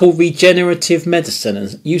so that's called regenerative medicine, and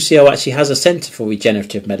UCL actually has a centre for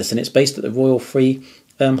regenerative medicine. It's based at the Royal Free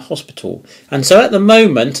Hospital. And so at the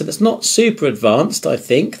moment, and it's not super advanced, I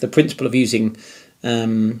think, the principle of using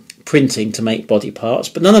printing to make body parts,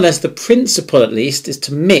 but nonetheless the principle at least is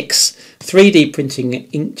to mix 3D printing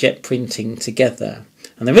and inkjet printing together.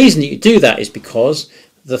 And the reason you do that is because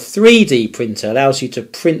the 3D printer allows you to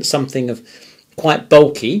print something of quite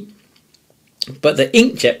bulky, but the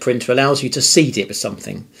inkjet printer allows you to seed it with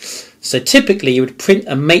something. So typically you would print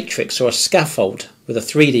a matrix or a scaffold with a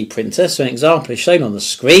 3D printer. So an example is shown on the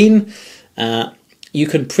screen. You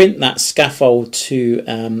can print that scaffold to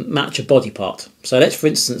match a body part. So let's, for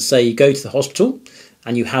instance, say you go to the hospital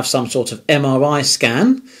and you have some sort of MRI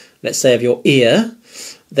scan, let's say of your ear.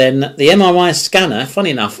 Then the MRI scanner,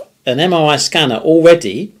 funny enough, an MRI scanner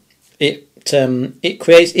already, it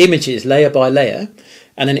creates images layer by layer,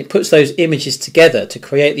 and then it puts those images together to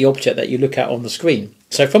create the object that you look at on the screen.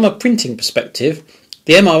 So from a printing perspective,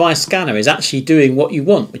 the MRI scanner is actually doing what you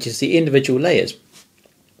want, which is the individual layers.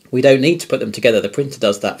 We don't need to put them together, the printer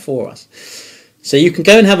does that for us. So you can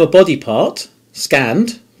go and have a body part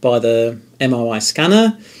scanned by the MRI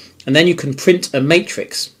scanner, and then you can print a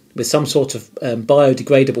matrix with some sort of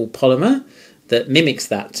biodegradable polymer that mimics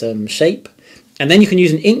that shape, and then you can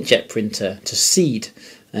use an inkjet printer to seed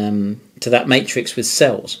to that matrix with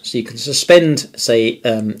cells. So you can suspend, say,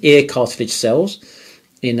 ear cartilage cells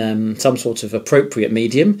in some sort of appropriate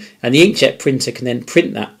medium, and the inkjet printer can then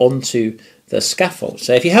print that onto the scaffold.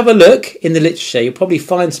 So if you have a look in the literature, you'll probably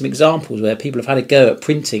find some examples where people have had a go at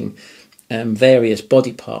printing various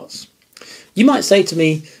body parts. You might say to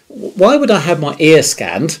me, why would I have my ear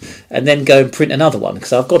scanned and then go and print another one?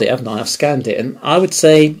 Because I've got it, haven't I? I've scanned it. And I would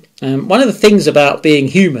say one of the things about being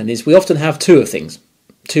human is we often have two things.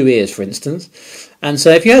 2 ears, for instance. And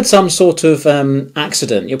so if you had some sort of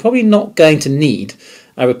accident, you're probably not going to need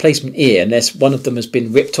a replacement ear unless one of them has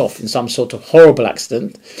been ripped off in some sort of horrible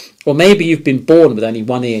accident, or maybe you've been born with only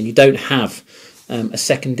one ear and you don't have a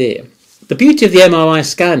second ear. The beauty of the MRI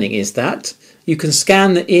scanning is that you can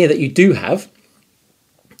scan the ear that you do have,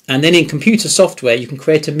 and then in computer software you can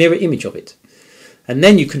create a mirror image of it, and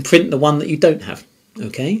then you can print the one that you don't have.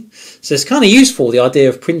 Okay, so it's kind of useful, the idea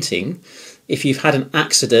of printing. If you've had an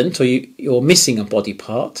accident or you're missing a body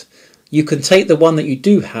part, you can take the one that you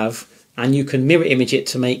do have and you can mirror image it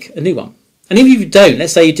to make a new one. And if you don't,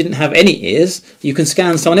 let's say you didn't have any ears, you can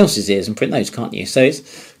scan someone else's ears and print those, can't you? So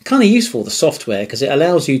it's kind of useful, the software, because it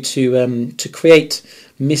allows you to create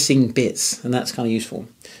missing bits, and that's kind of useful.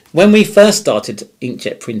 When we first started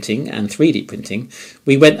inkjet printing and 3D printing,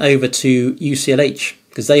 we went over to UCLH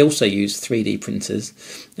because they also use 3D printers,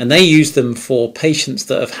 and they use them for patients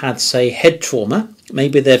that have had, say, head trauma.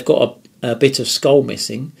 Maybe they've got a bit of skull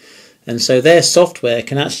missing, and so their software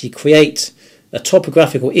can actually create a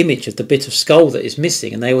topographical image of the bit of skull that is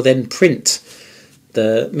missing, and they will then print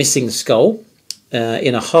the missing skull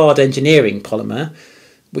in a hard engineering polymer,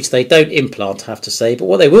 which they don't implant, I have to say. But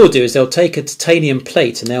what they will do is they'll take a titanium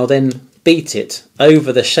plate and they'll then beat it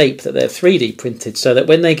over the shape that they're 3D printed, so that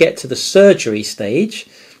when they get to the surgery stage,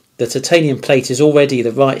 the titanium plate is already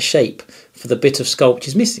the right shape for the bit of skull which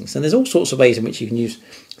is missing. So there's all sorts of ways in which you can use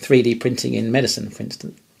 3D printing in medicine, for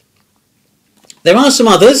instance. There are some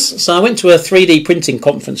others. So I went to a 3D printing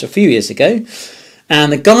conference a few years ago,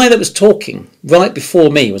 and the guy that was talking right before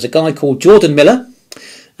me was a guy called Jordan Miller,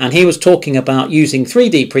 and he was talking about using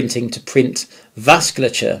 3D printing to print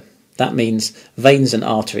vasculature. That means veins and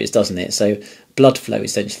arteries, doesn't it? So blood flow,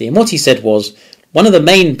 essentially. And what he said was, one of the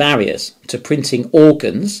main barriers to printing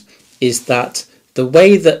organs is that the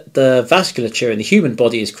way that the vasculature in the human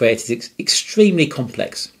body is created is extremely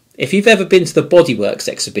complex. If you've ever been to the Bodyworks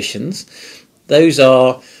exhibitions, those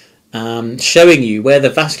are showing you where the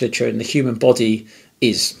vasculature in the human body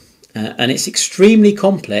is. And it's extremely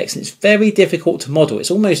complex, and it's very difficult to model. It's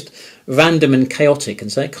almost random and chaotic, and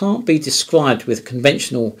so it can't be described with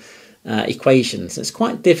conventional equations. It's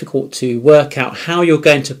quite difficult to work out how you're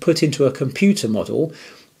going to put into a computer model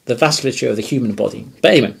the vasculature of the human body.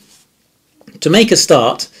 But anyway, to make a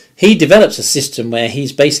start, he develops a system where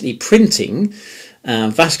he's basically printing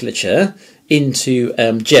vasculature into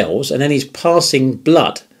gels, and then he's passing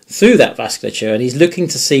blood through that vasculature, and he's looking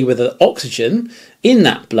to see whether oxygen in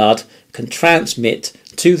that blood can transmit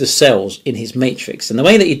to the cells in his matrix. And the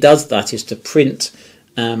way that he does that is to print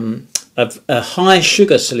a high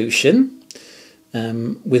sugar solution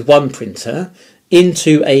with one printer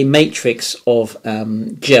into a matrix of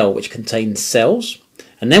gel which contains cells.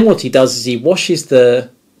 And then what he does is he washes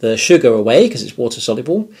the sugar away because it's water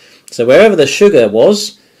soluble. So wherever the sugar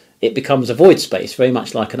was, it becomes a void space, very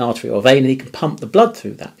much like an artery or vein, and he can pump the blood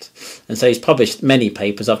through that. And so he's published many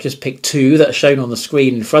papers. I've just picked two that are shown on the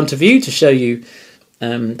screen in front of you to show you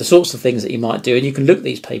the sorts of things that you might do, and you can look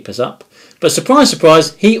these papers up. But surprise,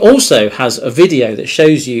 surprise, he also has a video that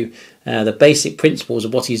shows you the basic principles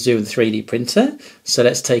of what he's doing with the 3D printer. So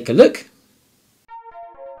let's take a look.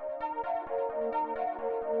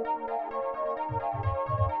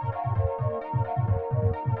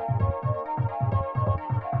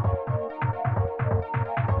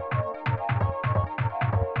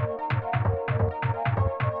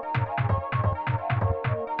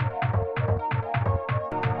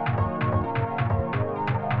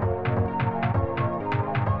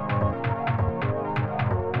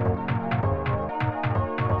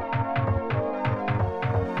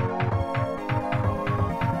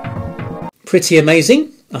 Pretty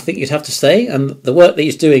amazing, I think you'd have to say, and the work that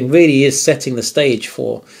he's doing really is setting the stage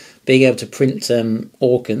for being able to print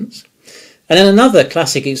organs. And then another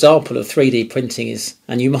classic example of 3D printing is,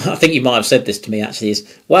 and I think you might have said this to me actually,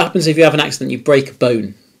 is what happens if you have an accident, you break a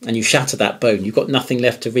bone and you shatter that bone, you've got nothing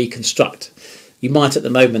left to reconstruct. You might at the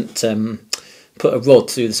moment put a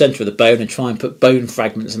rod through the centre of the bone and try and put bone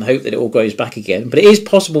fragments and hope that it all grows back again. But it is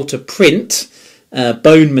possible to print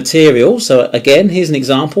bone material. So again, here's an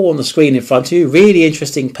example on the screen in front of you. Really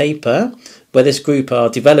interesting paper where this group are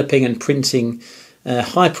developing and printing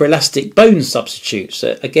hyperelastic bone substitutes.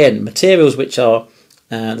 So again, materials which are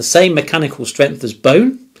the same mechanical strength as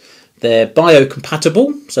bone. They're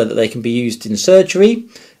biocompatible so that they can be used in surgery.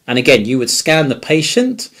 And again, you would scan the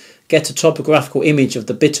patient, get a topographical image of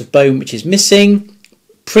the bit of bone which is missing,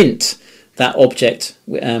 print that object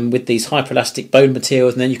with these hyperelastic bone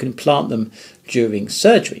materials, and then you can implant them during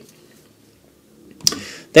surgery.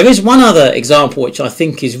 There is one other example which I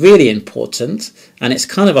think is really important, and it's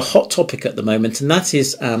kind of a hot topic at the moment, and that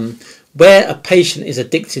is where a patient is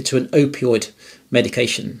addicted to an opioid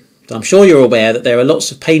medication. So I'm sure you're aware that there are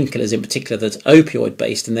lots of painkillers in particular that are opioid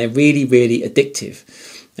based, and they're really, really addictive.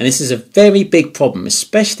 And this is a very big problem,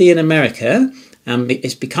 especially in America, and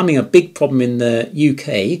it's becoming a big problem in the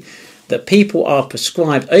UK, that people are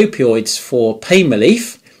prescribed opioids for pain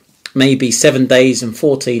relief, maybe 7 days and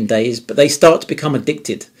 14 days, but they start to become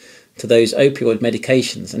addicted to those opioid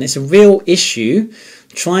medications. And it's a real issue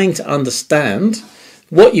trying to understand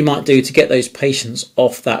what you might do to get those patients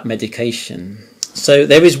off that medication. So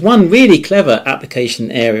there is one really clever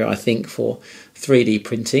application area, I think, for 3D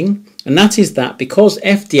printing, and that is that because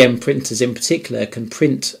FDM printers in particular can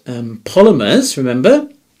print polymers, remember,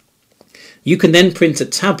 you can then print a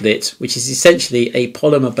tablet which is essentially a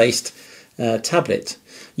polymer-based tablet.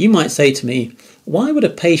 You might say to me, why would a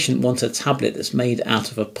patient want a tablet that's made out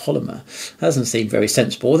of a polymer? That doesn't seem very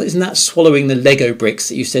sensible. Isn't that swallowing the Lego bricks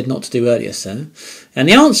that you said not to do earlier, sir? And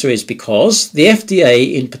the answer is because the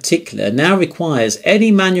FDA in particular now requires any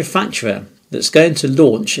manufacturer that's going to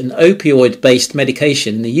launch an opioid-based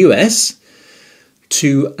medication in the US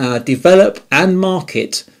to develop and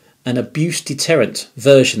market an abuse deterrent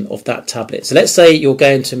version of that tablet. So let's say you're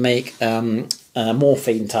going to make a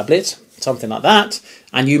morphine tablet, something like that,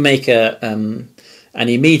 and you make an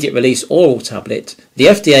immediate release oral tablet. The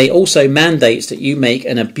FDA also mandates that you make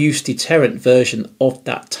an abuse deterrent version of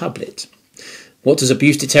that tablet. What does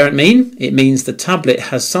abuse deterrent mean? It means the tablet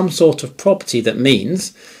has some sort of property that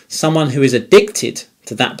means someone who is addicted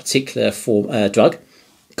to that particular drug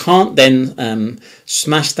can't then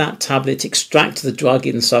smash that tablet, extract the drug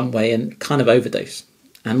in some way and kind of overdose.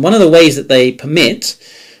 And one of the ways that they permit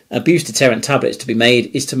abuse deterrent tablets to be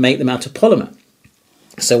made is to make them out of polymer.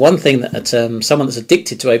 So one thing that someone that's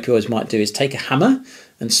addicted to opioids might do is take a hammer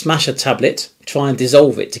and smash a tablet, try and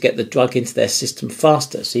dissolve it to get the drug into their system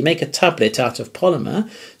faster. So you make a tablet out of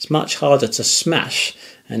polymer, it's much harder to smash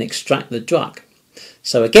and extract the drug.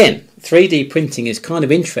 So again, 3D printing is kind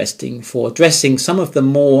of interesting for addressing some of the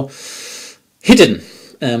more hidden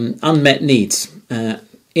unmet needs.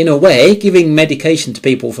 In a way, giving medication to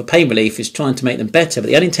people for pain relief is trying to make them better, but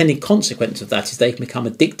the unintended consequence of that is they can become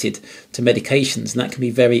addicted to medications, and that can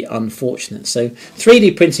be very unfortunate. So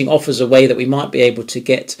 3D printing offers a way that we might be able to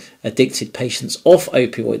get addicted patients off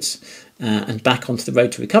opioids and back onto the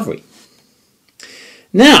road to recovery.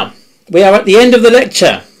 Now, we are at the end of the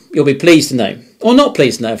lecture, you'll be pleased to know, or not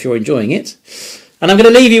pleased to know if you're enjoying it. And I'm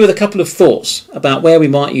going to leave you with a couple of thoughts about where we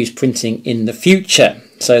might use printing in the future.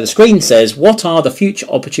 So the screen says, what are the future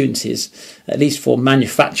opportunities, at least for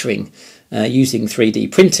manufacturing using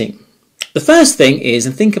 3D printing? The first thing is,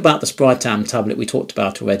 and think about the Sprytam tablet we talked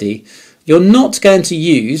about already, you're not going to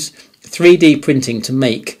use 3D printing to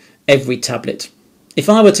make every tablet. If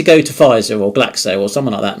I were to go to Pfizer or Glaxo or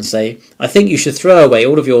someone like that and say, I think you should throw away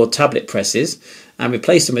all of your tablet presses and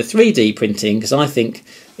replace them with 3D printing because I think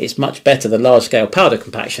it's much better than large-scale powder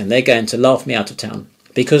compaction, they're going to laugh me out of town.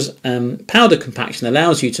 Because powder compaction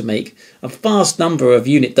allows you to make a vast number of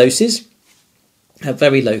unit doses at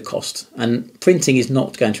very low cost, and printing is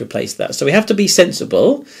not going to replace that. So we have to be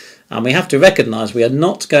sensible, and we have to recognise we are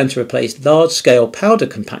not going to replace large-scale powder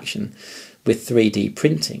compaction with 3D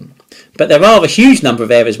printing. But there are a huge number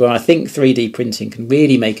of areas where I think 3D printing can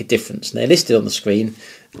really make a difference, and they're listed on the screen.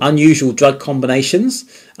 Unusual drug combinations,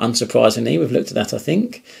 unsurprisingly, we've looked at that, I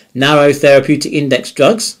think. Narrow therapeutic index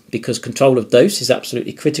drugs, because control of dose is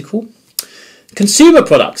absolutely critical. Consumer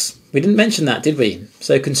products, we didn't mention that, did we?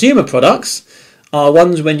 So consumer products are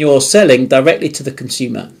ones when you're selling directly to the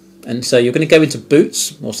consumer. And so you're going to go into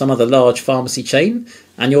Boots or some other large pharmacy chain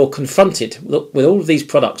and you're confronted with all of these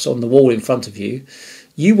products on the wall in front of you.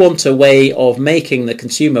 You want a way of making the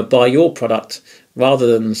consumer buy your product rather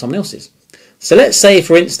than someone else's. So let's say,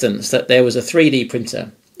 for instance, that there was a 3D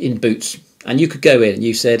printer in Boots and you could go in and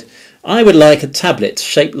you said, I would like a tablet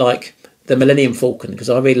shaped like the Millennium Falcon because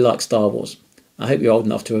I really like Star Wars. I hope you're old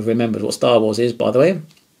enough to have remembered what Star Wars is, by the way.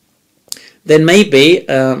 Then maybe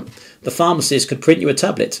the pharmacist could print you a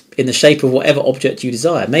tablet in the shape of whatever object you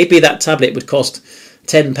desire. Maybe that tablet would cost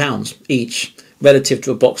 £10 each relative to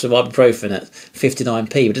a box of ibuprofen at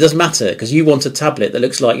 59p, but it doesn't matter because you want a tablet that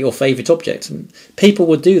looks like your favourite object, and people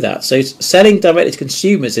would do that. So selling directly to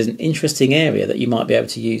consumers is an interesting area that you might be able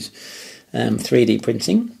to use 3D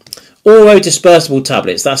printing. Orodispersible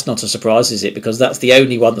tablets, that's not a surprise, is it? Because that's the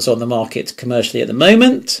only one that's on the market commercially at the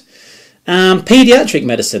moment. Paediatric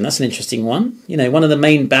medicine, that's an interesting one. You know, one of the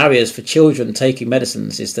main barriers for children taking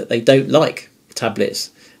medicines is that they don't like tablets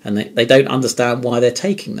and they don't understand why they're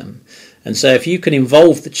taking them. And so if you can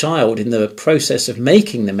involve the child in the process of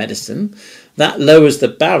making the medicine, that lowers the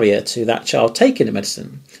barrier to that child taking the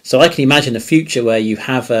medicine. So I can imagine a future where you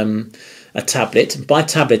have a tablet, and by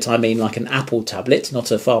tablet I mean like an Apple tablet,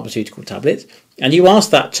 not a pharmaceutical tablet, and you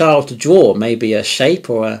ask that child to draw maybe a shape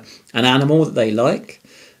or an animal that they like,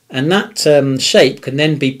 and that shape can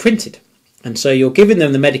then be printed. And so you're giving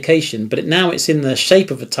them the medication, but now it's in the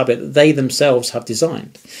shape of a tablet that they themselves have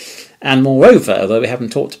designed. And moreover, although we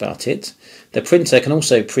haven't talked about it, the printer can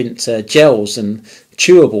also print gels and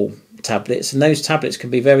chewable tablets, and those tablets can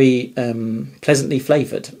be very pleasantly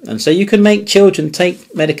flavoured. And so you can make children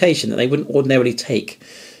take medication that they wouldn't ordinarily take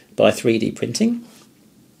by 3D printing.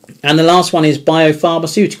 And the last one is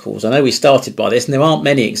biopharmaceuticals. I know we started by this and there aren't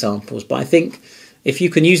many examples, but I think if you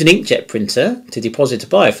can use an inkjet printer to deposit a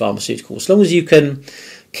biopharmaceutical, as long as you can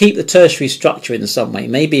keep the tertiary structure in some way,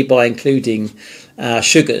 maybe by including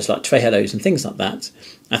sugars like trehalose and things like that,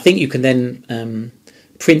 I think you can then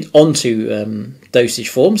print onto dosage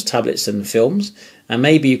forms, tablets and films, and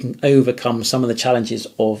maybe you can overcome some of the challenges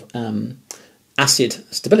of acid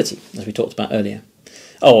stability, as we talked about earlier.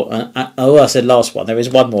 I said last one. There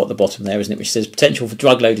is one more at the bottom there, isn't it, which says potential for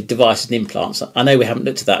drug-loaded devices and implants. I know we haven't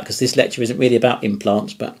looked at that because this lecture isn't really about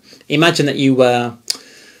implants, but imagine that you were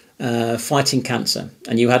fighting cancer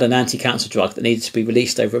and you had an anti-cancer drug that needed to be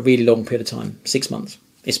released over a really long period of time, 6 months.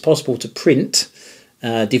 It's possible to print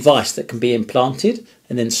a device that can be implanted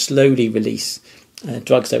and then slowly release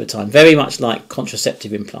drugs over time, very much like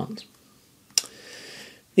contraceptive implants.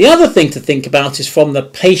 The other thing to think about is from the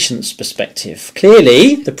patient's perspective.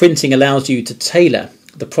 Clearly, the printing allows you to tailor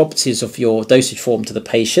the properties of your dosage form to the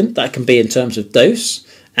patient. That can be in terms of dose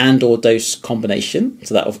and or dose combination,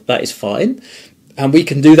 so that is fine. And we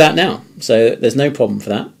can do that now, so there's no problem for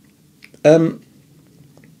that.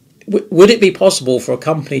 Would it be possible for a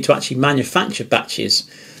company to actually manufacture batches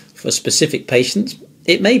for specific patients?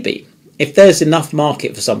 It may be. If there's enough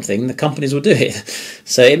market for something, the companies will do it.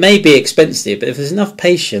 So it may be expensive, but if there's enough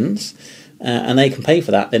patients and they can pay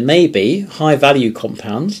for that, then maybe high value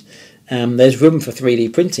compounds, there's room for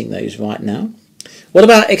 3D printing those right now. What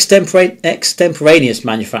about extemporaneous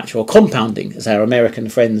manufacture, or compounding, as our American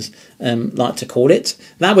friends like to call it?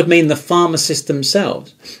 That would mean the pharmacists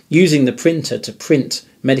themselves using the printer to print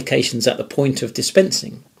medications at the point of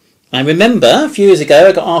dispensing. I remember a few years ago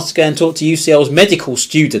I got asked to go and talk to UCL's medical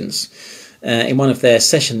students in one of their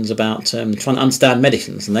sessions about trying to understand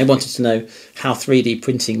medicines, and they wanted to know how 3D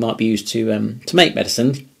printing might be used to make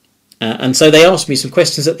medicine. And so they asked me some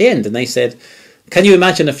questions at the end, and they said, can you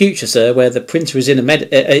imagine a future, sir, where the printer is in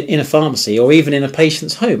a pharmacy or even in a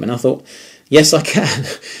patient's home? And I thought, yes, I can.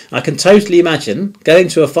 I can totally imagine going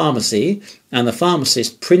to a pharmacy and the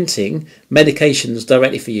pharmacist printing medications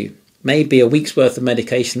directly for you. Maybe a week's worth of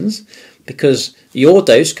medications, because your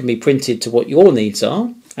dose can be printed to what your needs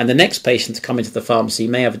are, and the next patient to come into the pharmacy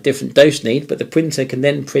may have a different dose need, but the printer can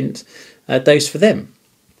then print a dose for them.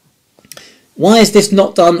 Why is this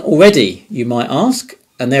not done already, you might ask?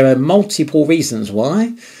 And there are multiple reasons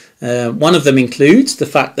why. One of them includes the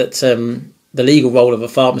fact that the legal role of a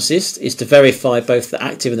pharmacist is to verify both the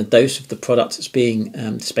active and the dose of the product that's being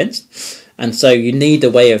dispensed. And so you need a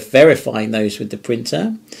way of verifying those with the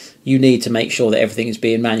printer. You need to make sure that everything is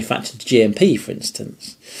being manufactured to GMP, for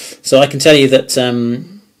instance. So I can tell you that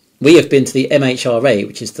we have been to the MHRA,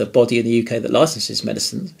 which is the body in the UK that licenses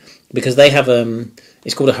medicines, because they have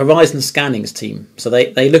it's called a horizon scannings team. So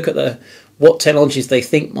they look at what technologies they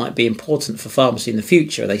think might be important for pharmacy in the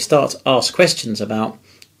future. They start to ask questions about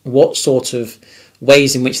what sort of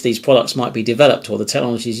ways in which these products might be developed or the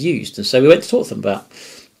technologies used. And so we went to talk to them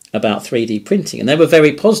about 3D printing, and they were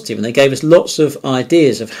very positive, and they gave us lots of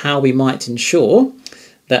ideas of how we might ensure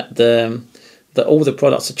that all the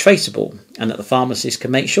products are traceable and that the pharmacist can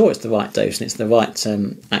make sure it's the right dose and it's the right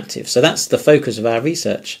active. So that's the focus of our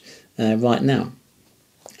research right now.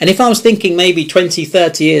 And if I was thinking maybe 20,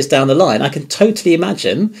 30 years down the line, I can totally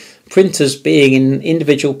imagine printers being in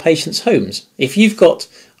individual patients' homes. If you've got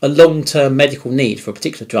a long-term medical need for a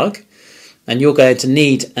particular drug, and you're going to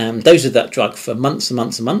need doses of that drug for months and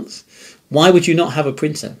months and months, why would you not have a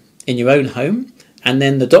printer in your own home? And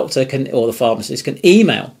then the doctor or the pharmacist can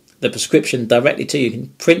email the prescription directly to you. You can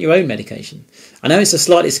print your own medication. I know it's a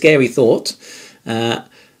slightly scary thought.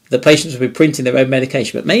 The patients will be printing their own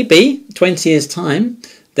medication, but maybe 20 years' time,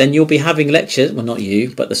 then you'll be having lectures, well, not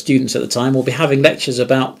you, but the students at the time will be having lectures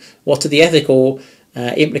about what are the ethical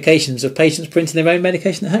implications of patients printing their own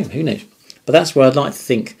medication at home. Who knows? But that's where I'd like to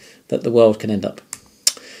think that the world can end up.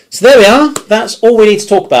 So there we are. That's all we need to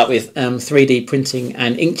talk about with 3D printing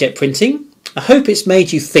and inkjet printing. I hope it's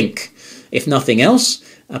made you think, if nothing else,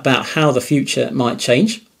 about how the future might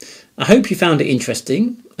change. I hope you found it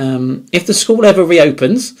interesting. If the school ever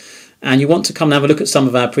reopens and you want to come and have a look at some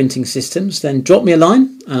of our printing systems, then drop me a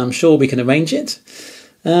line and I'm sure we can arrange it.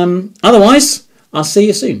 Otherwise, I'll see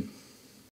you soon.